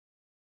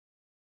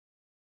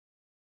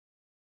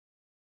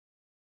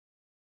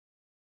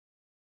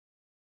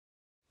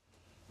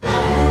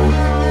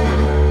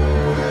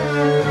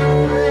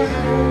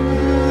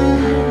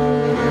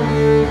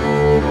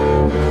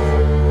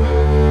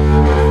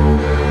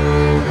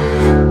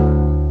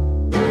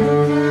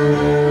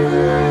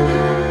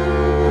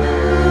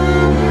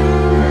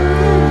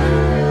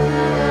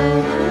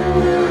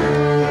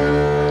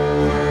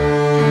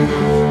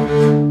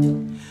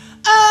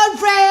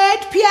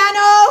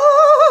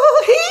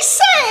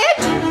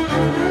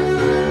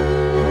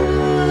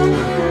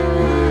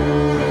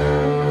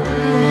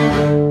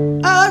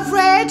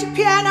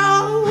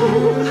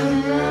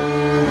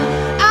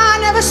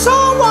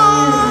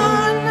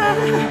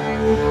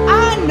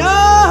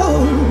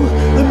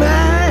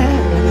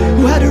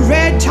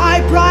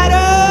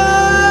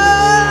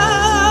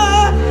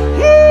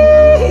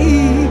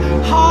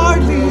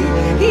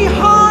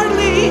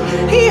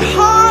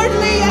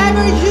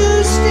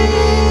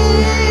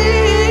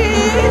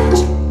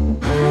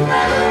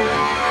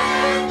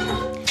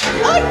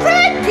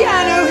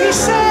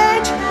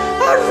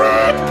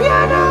red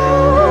piano.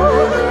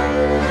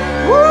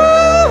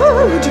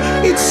 Would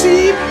it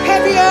seem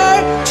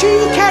heavier to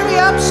carry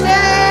upstairs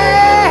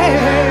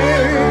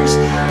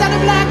than a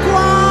black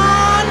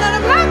one? Than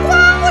a black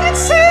one? Would it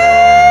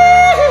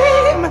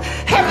seem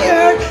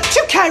heavier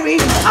to carry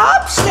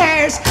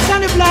upstairs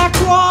than a black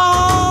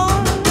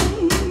one?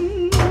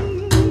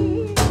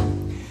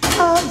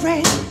 A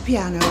red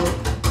piano,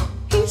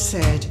 he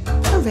said,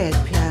 a red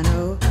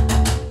piano.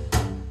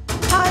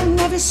 I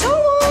never saw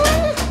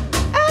one,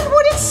 and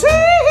would it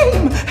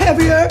seem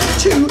heavier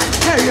to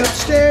carry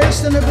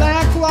upstairs than a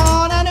black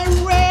one? And a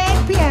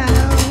red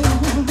piano,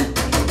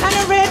 and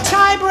a red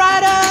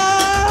typewriter.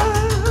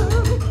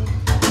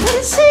 Would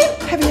it seem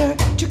heavier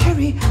to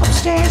carry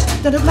upstairs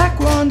than a black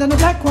one? Than a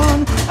black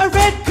one? A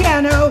red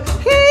piano,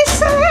 he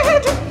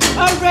said,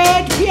 a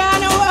red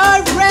piano,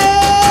 a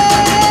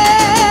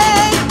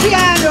red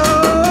piano.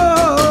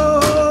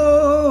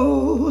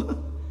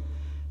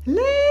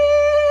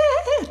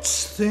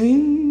 Let's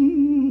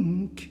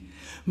think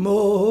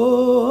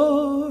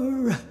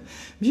more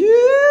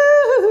musical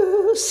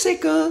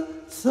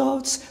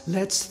thoughts.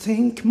 Let's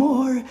think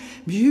more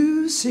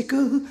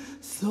musical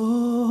thoughts.